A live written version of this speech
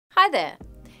Hi there!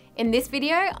 In this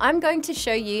video, I'm going to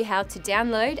show you how to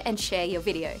download and share your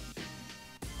video.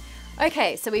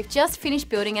 Okay, so we've just finished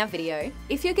building our video.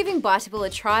 If you're giving Biteable a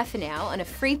try for now on a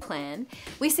free plan,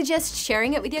 we suggest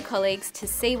sharing it with your colleagues to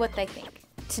see what they think.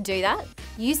 To do that,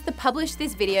 use the Publish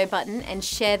This Video button and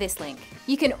share this link.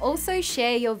 You can also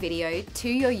share your video to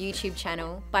your YouTube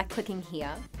channel by clicking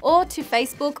here, or to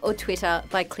Facebook or Twitter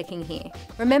by clicking here.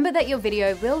 Remember that your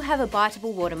video will have a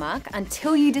Biteable watermark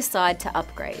until you decide to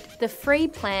upgrade. The free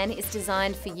plan is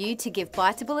designed for you to give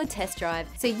Biteable a test drive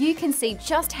so you can see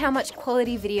just how much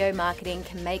quality video marketing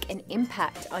can make an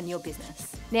impact on your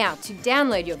business. Now, to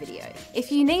download your video. If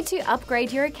you need to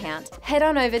upgrade your account, head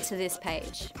on over to this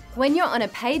page. When you're on a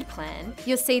paid plan,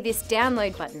 you'll see this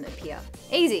download button appear.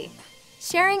 Easy.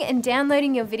 Sharing and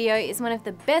downloading your video is one of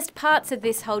the best parts of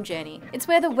this whole journey. It's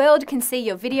where the world can see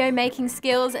your video making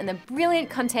skills and the brilliant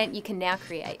content you can now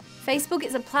create. Facebook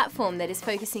is a platform that is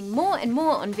focusing more and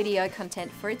more on video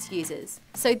content for its users.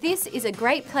 So this is a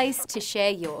great place to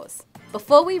share yours.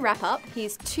 Before we wrap up,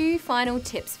 here's 2 final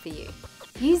tips for you.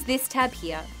 Use this tab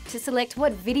here to select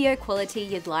what video quality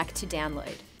you'd like to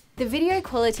download. The video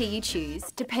quality you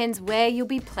choose depends where you'll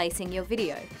be placing your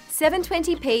video.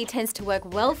 720p tends to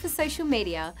work well for social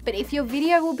media, but if your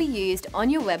video will be used on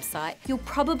your website, you'll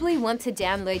probably want to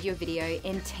download your video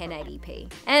in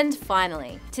 1080p. And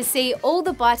finally, to see all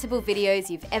the Biteable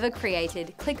videos you've ever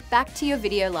created, click back to your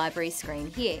video library screen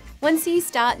here. Once you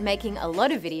start making a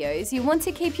lot of videos, you want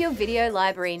to keep your video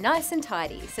library nice and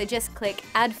tidy, so just click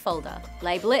Add Folder,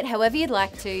 label it however you'd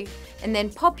like to, and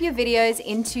then pop your videos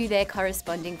into their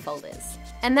corresponding folders.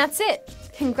 And that's it!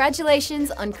 Congratulations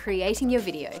on creating your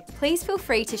video. Please feel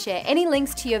free to share any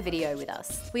links to your video with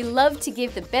us. We love to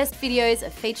give the best videos a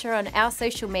feature on our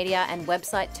social media and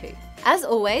website too. As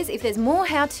always, if there's more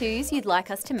how-tos you'd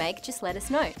like us to make, just let us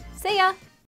know. See ya!